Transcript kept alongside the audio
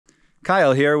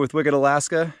Kyle here with Wicked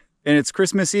Alaska, and it's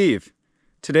Christmas Eve.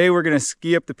 Today we're going to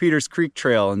ski up the Peters Creek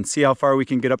Trail and see how far we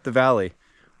can get up the valley.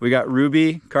 We got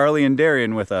Ruby, Carly, and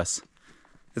Darian with us.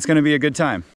 It's going to be a good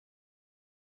time.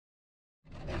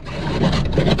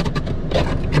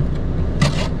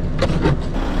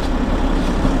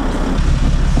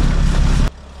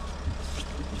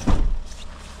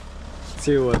 Let's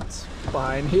see what's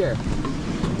behind here.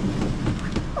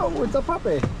 Oh, it's a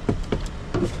puppy.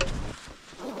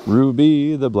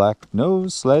 Ruby, the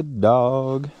black-nosed sled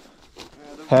dog,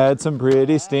 had some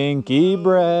pretty stinky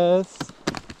breath.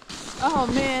 Oh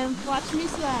man, watch me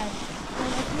slide.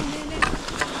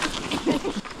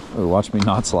 Oh, watch me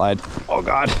not slide. Oh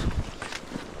God.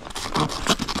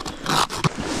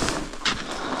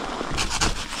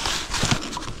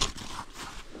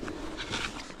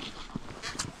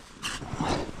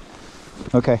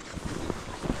 Okay.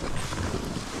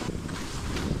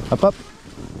 Up, up.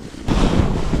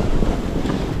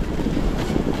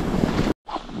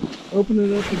 Open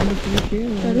it up against the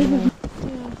camera.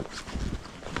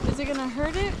 Yeah. Is it gonna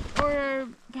hurt it or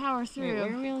power through? Wait,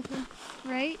 where are we looking?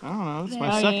 Right? I don't know. It's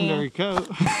my secondary coat.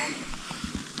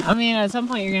 I mean, at some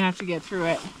point you're gonna have to get through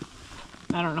it.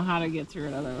 I don't know how to get through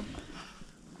it otherwise.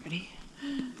 Ready?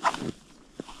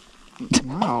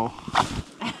 Wow.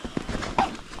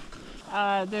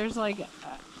 There's like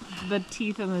the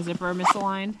teeth in the zipper are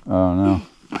misaligned. Oh no.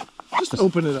 Just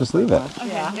open it up. Just leave it. Okay,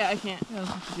 yeah, I can't.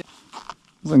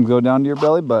 This can go down to your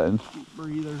belly button.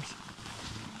 Breathers.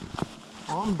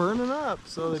 Oh, I'm burning up,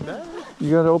 so they better.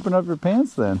 You gotta open up your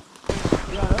pants then.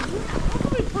 Yeah, that'll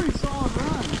be a pretty solid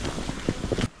run.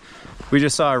 We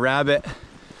just saw a rabbit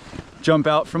jump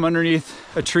out from underneath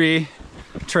a tree,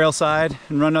 trail side,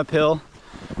 and run uphill.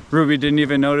 Ruby didn't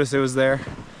even notice it was there.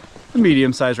 A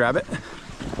medium-sized rabbit.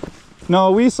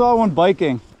 No, we saw one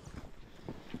biking.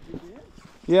 You did?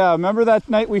 Yeah, remember that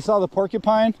night we saw the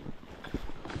porcupine?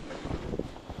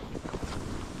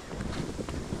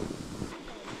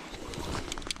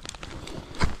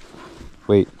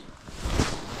 Wait.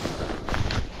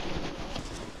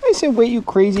 I said wait, you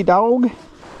crazy dog.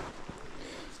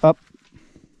 Up.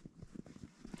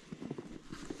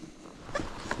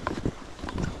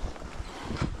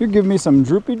 You're giving me some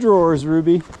droopy drawers,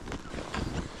 Ruby.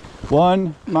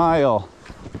 1 mile.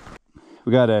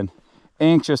 We got an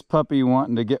anxious puppy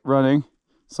wanting to get running,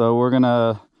 so we're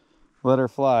gonna let her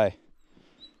fly.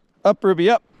 Up, Ruby,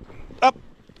 up, up,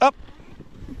 up.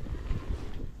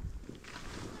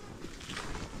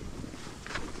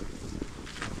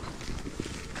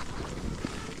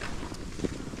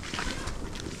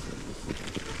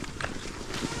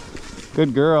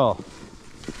 Good girl.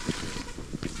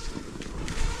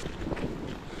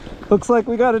 Looks like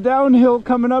we got a downhill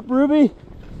coming up, Ruby.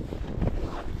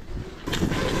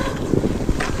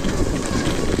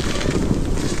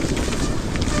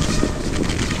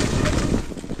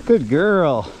 Good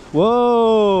girl.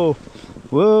 Whoa.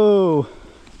 Whoa.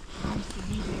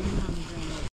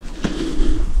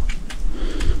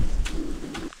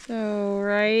 So,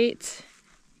 right,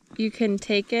 you can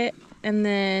take it and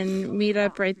then meet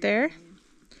up right there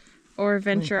or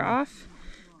venture off.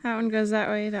 That one goes that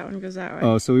way, that one goes that way.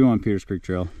 Oh, so we want Peters Creek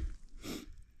Trail.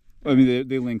 I mean,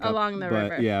 they link up. Along the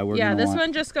river. Yeah, this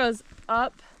one just goes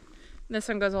up. This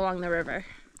one goes along the river.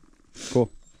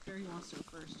 Cool.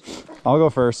 I'll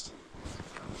go first.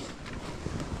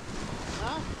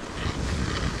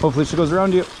 Hopefully she goes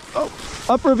around you. Oh,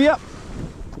 up, Ruby, up.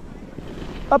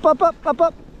 Up, up, up, up,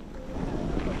 up.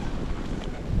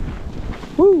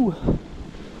 Woo.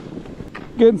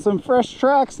 Getting some fresh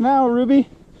tracks now, Ruby.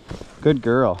 Good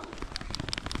girl.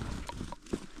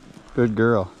 Good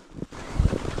girl.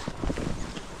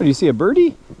 What, do you see a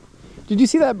birdie? Did you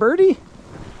see that birdie?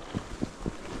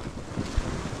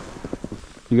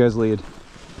 You guys lead.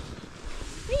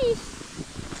 Hit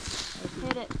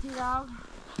it, T-Dog.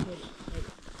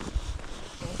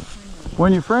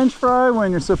 When you French fry,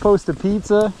 when you're supposed to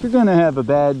pizza, you're gonna have a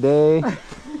bad day.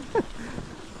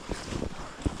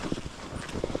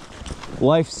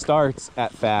 Life starts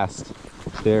at fast,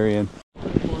 Darian.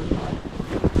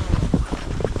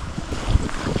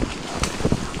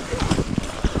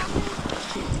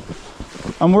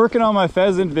 I'm working on my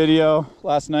pheasant video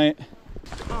last night.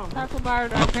 Oh, taco bar,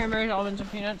 cranberries, almonds,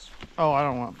 and peanuts. Oh, I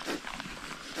don't want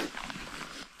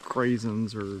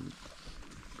craisins or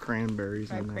cranberries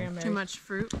in there. Cranberries. Too much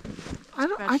fruit.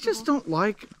 I just don't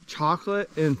like chocolate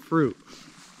and fruit.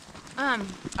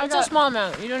 It's a small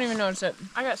amount. You don't even notice it.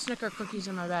 I got Snicker cookies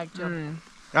in my bag too.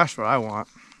 That's what I want.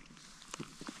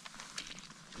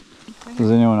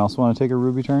 Does anyone else want to take a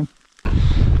Ruby turn?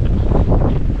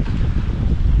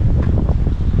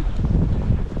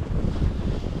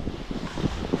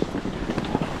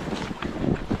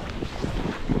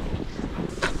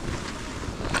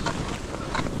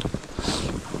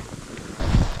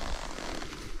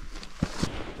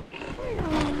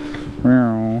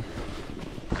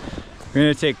 We're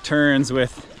gonna take turns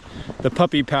with the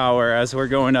puppy power as we're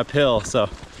going uphill, so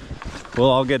we'll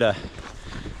all get a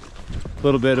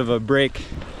little bit of a break.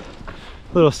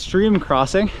 Little stream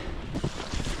crossing.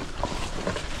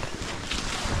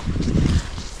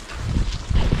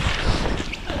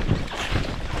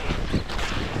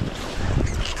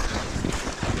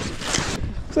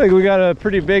 Looks like we got a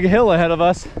pretty big hill ahead of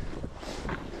us.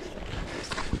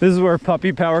 This is where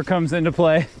puppy power comes into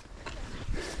play.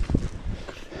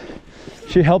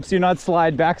 She helps you not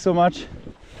slide back so much.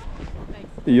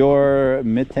 Your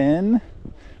mitten,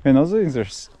 and those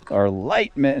things are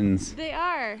light mittens. They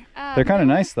are. They're kind of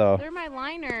nice though. They're my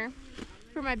liner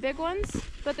for my big ones,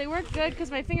 but they work good because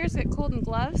my fingers get cold in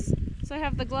gloves, so I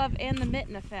have the glove and the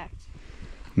mitten effect.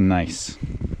 Nice.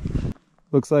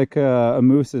 Looks like a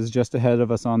moose is just ahead of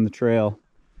us on the trail.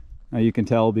 Now you can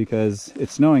tell because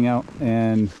it's snowing out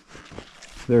and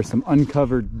there's some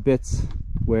uncovered bits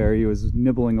where he was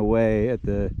nibbling away at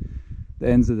the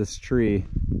ends of this tree.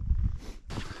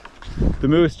 The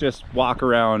moose just walk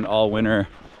around all winter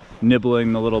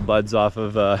nibbling the little buds off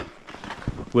of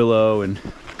willow and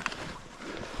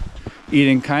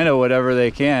eating kind of whatever they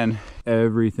can.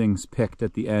 Everything's picked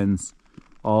at the ends.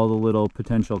 All the little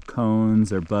potential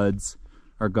cones or buds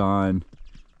are gone.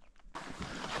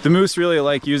 The moose really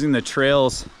like using the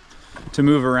trails to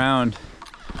move around.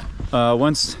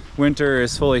 Once winter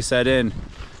is fully set in,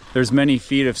 there's many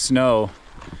feet of snow,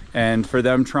 and for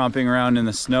them tromping around in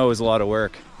the snow is a lot of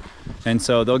work. And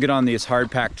so they'll get on these hard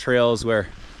packed trails where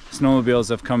snowmobiles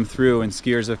have come through and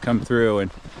skiers have come through and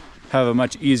have a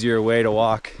much easier way to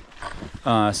walk.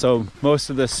 So most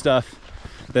of the stuff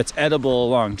that's edible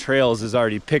along trails is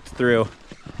already picked through.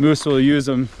 Moose will use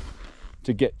them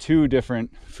to get 2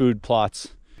 different food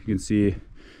plots. You can see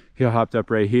he hopped up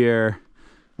right here,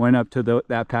 went up to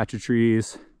that patch of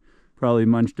trees, probably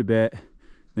munched a bit,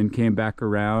 then came back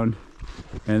around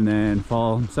and then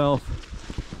followed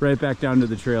himself right back down to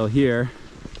the trail here.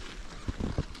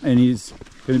 And he's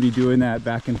going to be doing that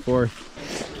back and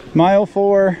forth. Mile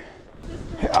 4.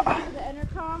 Yeah. The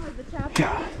intercom or the tap?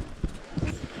 Yeah.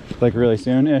 Like really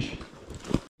soon-ish.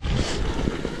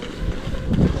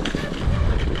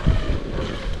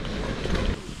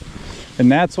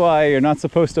 And that's why you're not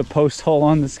supposed to post hole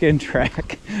on the skin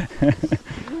track.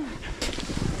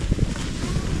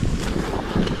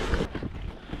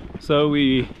 So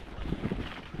we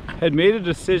had made a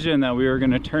decision that we were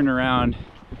going to turn around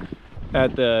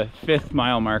at the 5th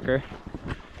mile marker.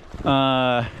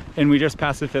 And we just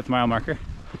passed the 5th mile marker.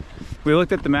 We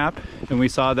looked at the map and we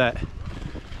saw that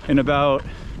in about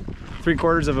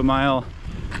 3/4 of a mile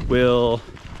we'll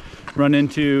run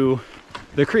into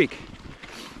the creek.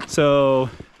 So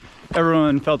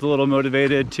everyone felt a little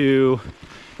motivated to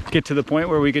get to the point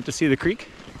where we get to see the creek.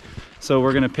 So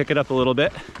we're gonna pick it up a little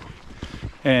bit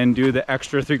and do the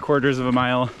extra 3/4 of a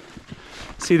mile,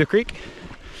 see the creek,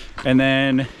 and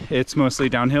then it's mostly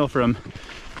downhill from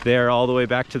there all the way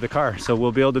back to the car. So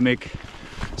we'll be able to make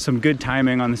some good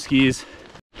timing on the skis.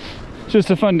 Just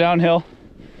a fun downhill.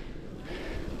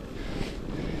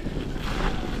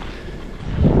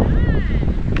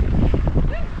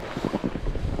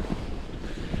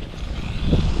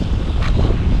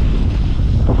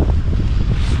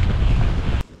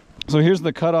 So here's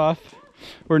the cutoff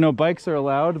where no bikes are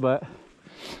allowed, but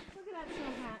Look at that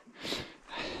snow hat.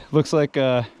 looks like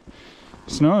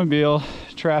snowmobile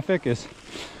traffic is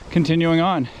continuing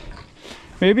on.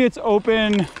 Maybe it's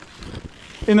open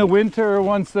in the winter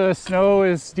once the snow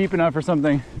is deep enough or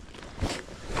something.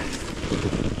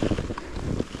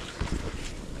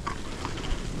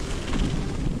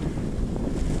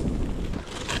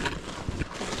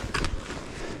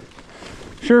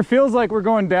 Sure feels like we're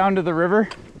going down to the river.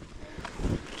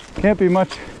 Can't be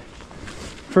much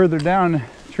further down.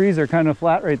 Trees are kind of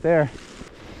flat right there.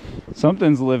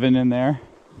 Something's living in there.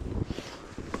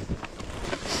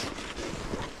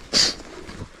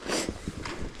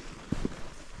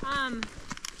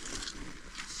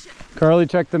 Carly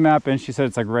checked the map and she said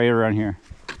it's like right around here.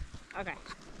 Okay.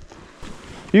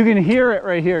 You can hear it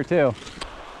right here too.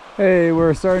 Hey,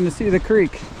 we're starting to see the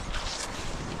creek.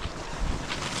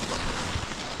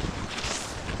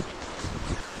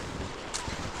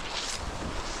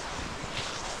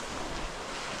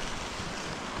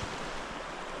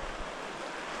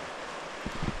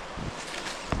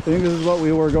 I think this is what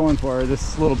we were going for,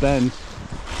 this little bend.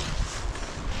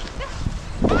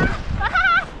 I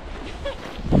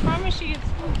promise she gets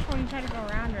spooked when you try to go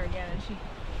around her again and she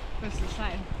goes to the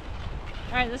side.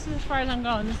 Alright, this is as far as I'm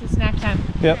going. This is snack time.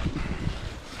 Yep.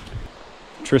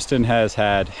 Tristan has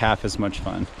had half as much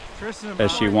fun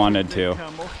as she wanted to.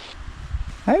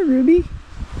 Hi, Ruby.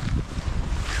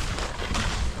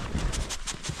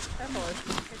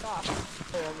 Take off.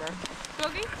 Whatever.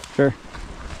 Cookie? Sure.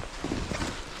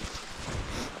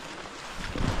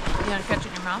 You want to catch it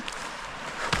in your mouth?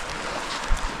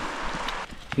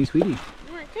 Hey, sweetie. You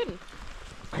weren't kidding.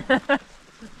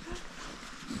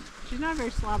 She's not a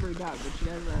very slobbery dog, but she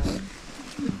does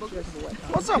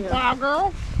What's up, wild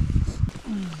girl?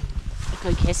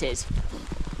 Good kisses.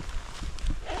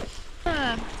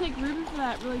 Take Ruby for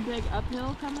that really big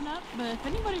uphill coming up, but if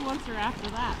anybody wants her after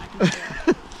that, I can do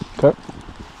it. Okay.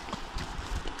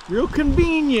 Real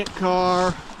convenient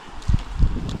car.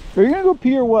 Are you gonna go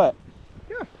pee or what?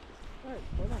 Yeah.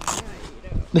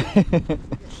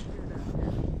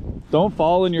 Don't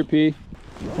fall in your pee.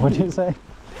 What'd you say?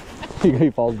 He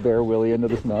falls bare willy into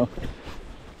the snow.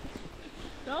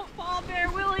 Don't fall bare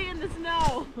willy in the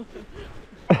snow.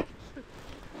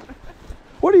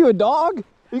 What are you, a dog?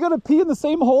 You gotta pee in the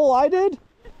same hole I did?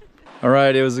 All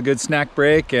right, it was a good snack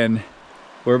break and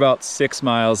we're about 6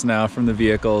 miles now from the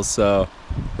vehicles, so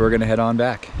we're gonna head on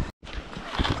back.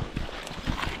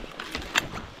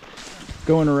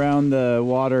 Going around the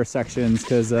water sections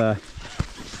because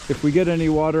if we get any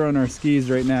water on our skis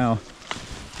right now,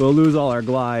 we'll lose all our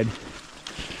glide.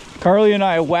 Carly and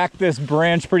I whacked this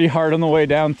branch pretty hard on the way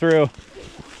down through.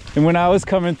 And when I was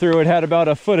coming through, it had about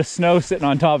a foot of snow sitting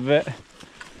on top of it.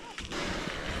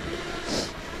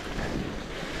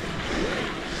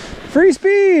 Free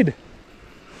speed!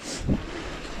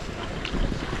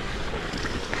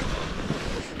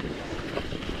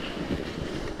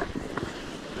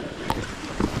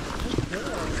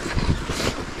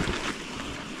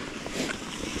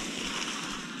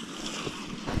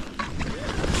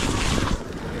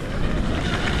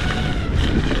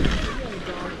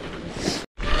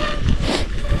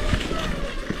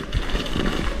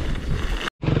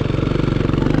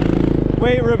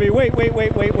 Wait, Ruby, wait.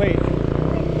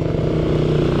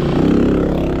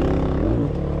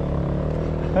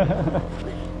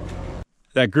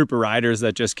 That group of riders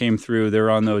that just came through,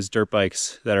 they're on those dirt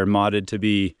bikes that are modded to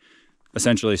be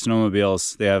essentially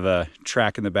snowmobiles. They have a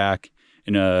track in the back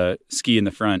and a ski in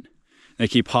the front. They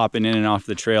keep hopping in and off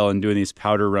the trail and doing these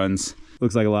powder runs.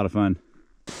 Looks like a lot of fun.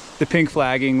 The pink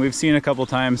flagging, we've seen a couple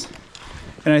times.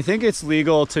 And I think it's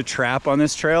legal to trap on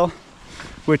this trail,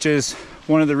 which is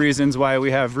one of the reasons why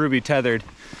we have Ruby tethered.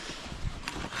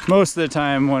 Most of the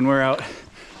time when we're out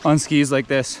on skis like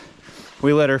this,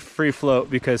 we let her free float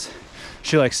because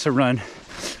she likes to run.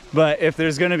 But if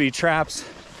there's gonna be traps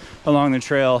along the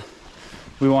trail,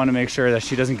 we wanna make sure that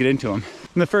she doesn't get into them.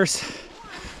 In the first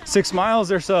 6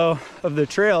 miles or so of the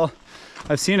trail,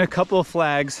 I've seen a couple of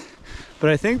flags,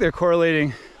 but I think they're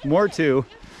correlating more to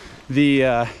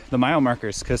the mile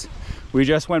markers, because we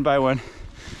just went by one,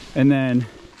 and then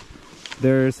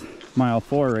there's mile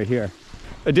 4 right here.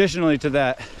 Additionally to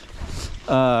that,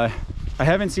 I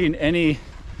haven't seen any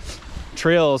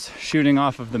trails shooting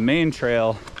off of the main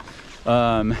trail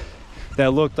that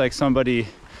looked like somebody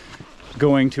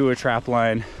going to a trap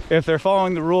line. If they're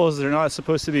following the rules, they're not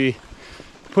supposed to be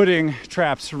putting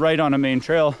traps right on a main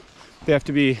trail. They have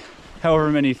to be however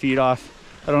many feet off.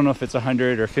 I don't know if it's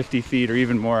 100 or 50 feet or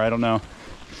even more, I don't know.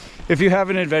 If you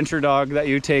have an adventure dog that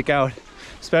you take out,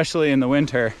 especially in the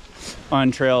winter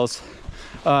on trails,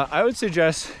 I would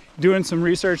suggest doing some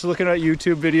research, looking at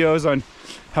YouTube videos on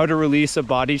how to release a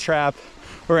body trap,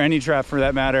 or any trap for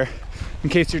that matter, in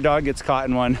case your dog gets caught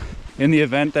in one. In the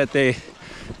event that they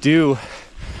do,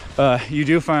 you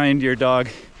do find your dog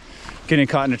getting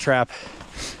caught in a trap,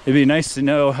 it'd be nice to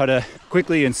know how to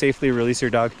quickly and safely release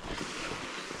your dog.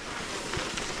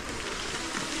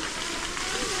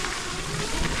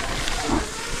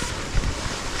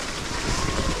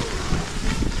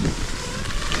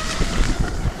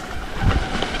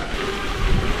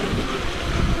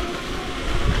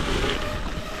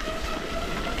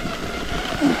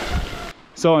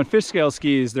 So on fish scale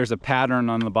skis, there's a pattern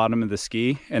on the bottom of the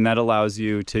ski, and that allows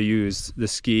you to use the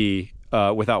ski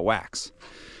without wax.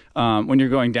 When you're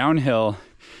going downhill,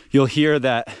 you'll hear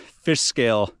that fish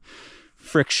scale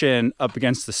friction up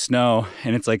against the snow,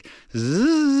 and it's like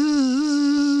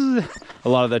zzz, a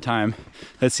lot of the time.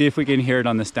 Let's see if we can hear it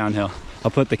on this downhill.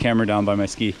 I'll put the camera down by my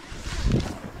ski.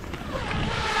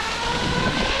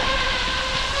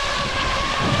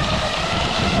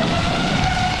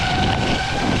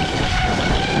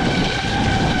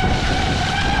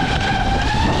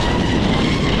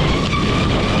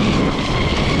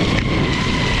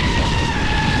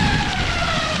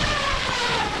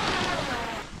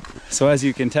 So as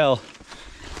you can tell,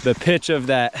 the pitch of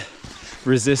that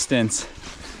resistance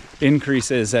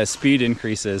increases as speed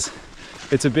increases.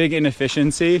 It's a big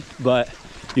inefficiency, but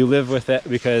you live with it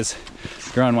because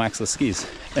you're on waxless skis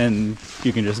and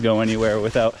you can just go anywhere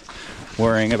without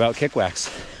worrying about kick wax.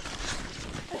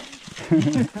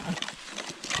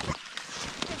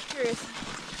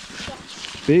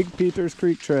 Big Peters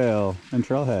Creek Trail and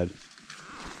Trailhead.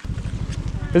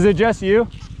 Is it just you?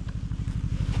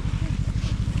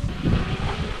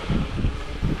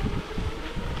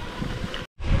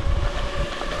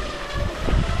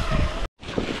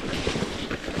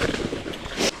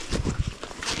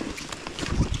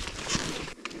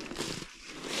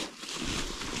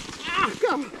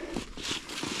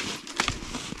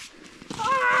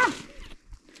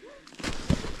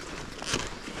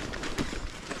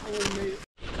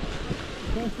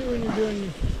 Especially when you're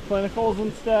doing clinicals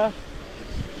and stuff,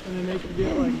 and they make you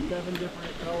get like 7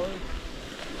 different colors.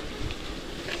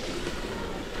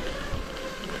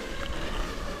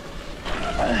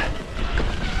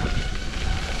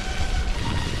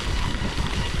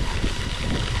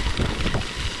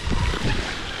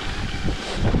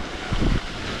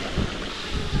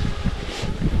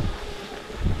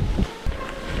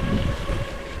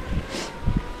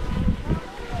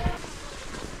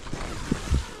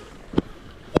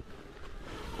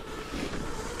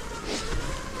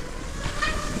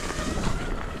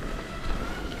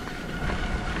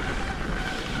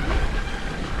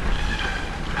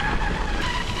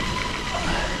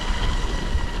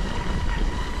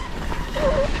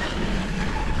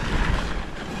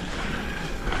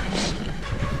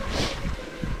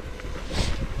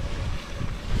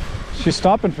 She's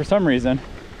stopping for some reason.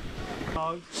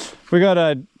 Dogs. We got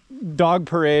a dog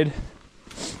parade.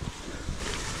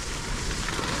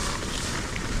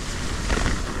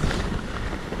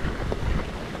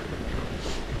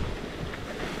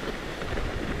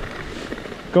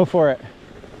 Go for it.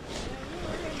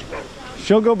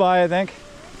 She'll go by, I think.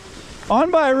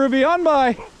 On by, Ruby, on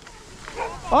by.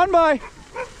 On by.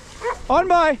 On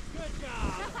by.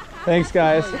 Thanks,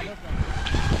 guys.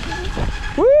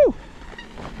 Woo!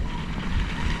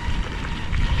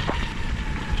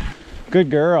 Good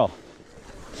girl.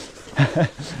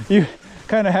 You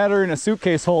kind of had her in a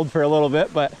suitcase hold for a little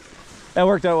bit, but that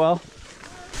worked out well.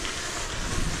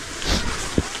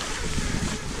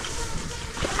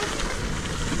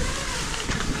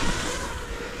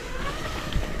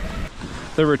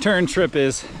 The return trip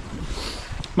is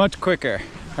much quicker.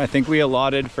 I think we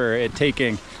allotted for it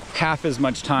taking half as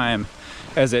much time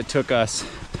as it took us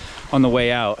on the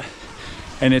way out.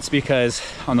 And it's because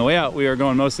on the way out we were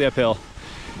going mostly uphill,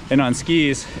 and on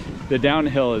skis the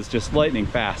downhill is just lightning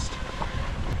fast.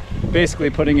 Basically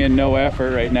putting in no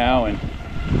effort right now and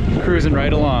cruising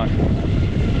right along.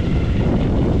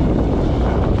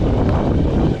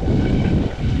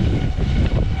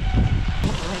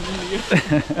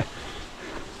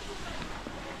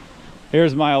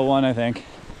 Here's mile 1, I think.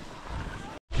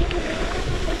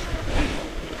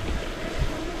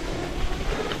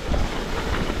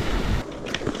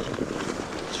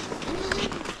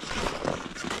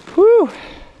 Whew.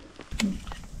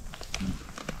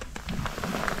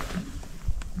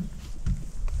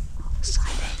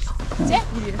 Sit.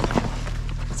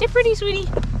 Sit pretty, sweetie.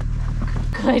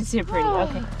 Good, sit pretty.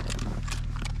 Okay.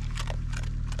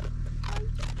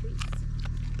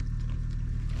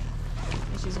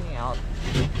 She's gonna out.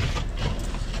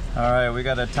 All right, we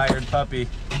got a tired puppy.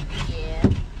 Yeah.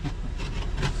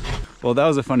 Well, that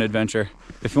was a fun adventure.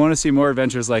 If you want to see more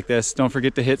adventures like this, don't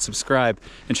forget to hit subscribe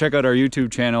and check out our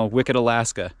YouTube channel, Wicked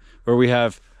Alaska, where we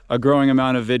have a growing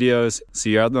amount of videos.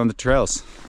 See you out on the trails.